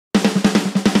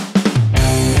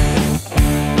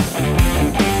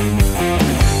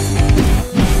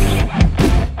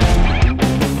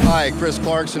Chris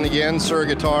Clarkson again, Suhr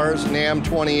Guitars, NAMM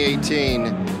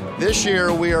 2018. This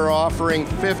year we are offering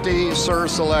 50 Suhr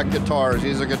Select guitars.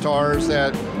 These are guitars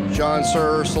that John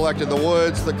Suhr selected the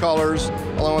woods, the colors,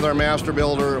 along with our master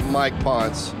builder, Mike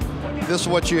Ponce. This is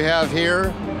what you have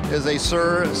here is a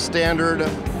Suhr standard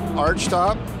arch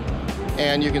top,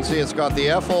 and you can see it's got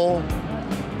the F-hole,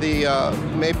 the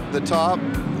top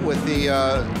with the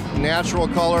natural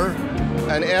color,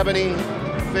 an ebony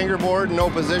fingerboard,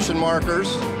 no position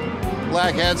markers,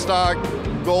 black headstock,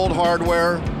 gold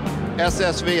hardware,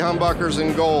 SSV humbuckers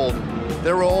in gold.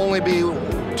 There will only be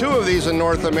 2 of these in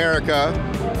North America,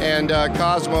 and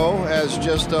Cosmo has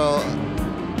just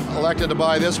elected to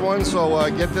buy this one, so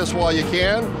get this while you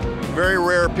can. Very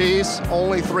rare piece,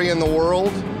 only 3 in the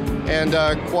world, and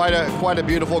quite a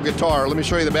beautiful guitar. Let me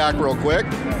show you the back real quick.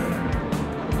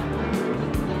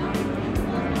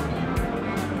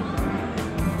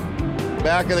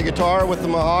 Back of the guitar with the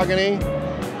mahogany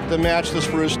to match the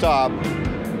spruce top.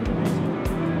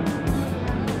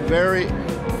 Very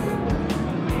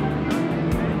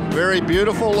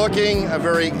beautiful looking, a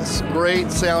very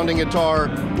great sounding guitar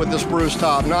with the spruce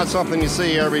top. Not something you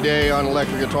see every day on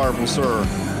electric guitar from Suhr.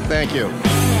 Thank you.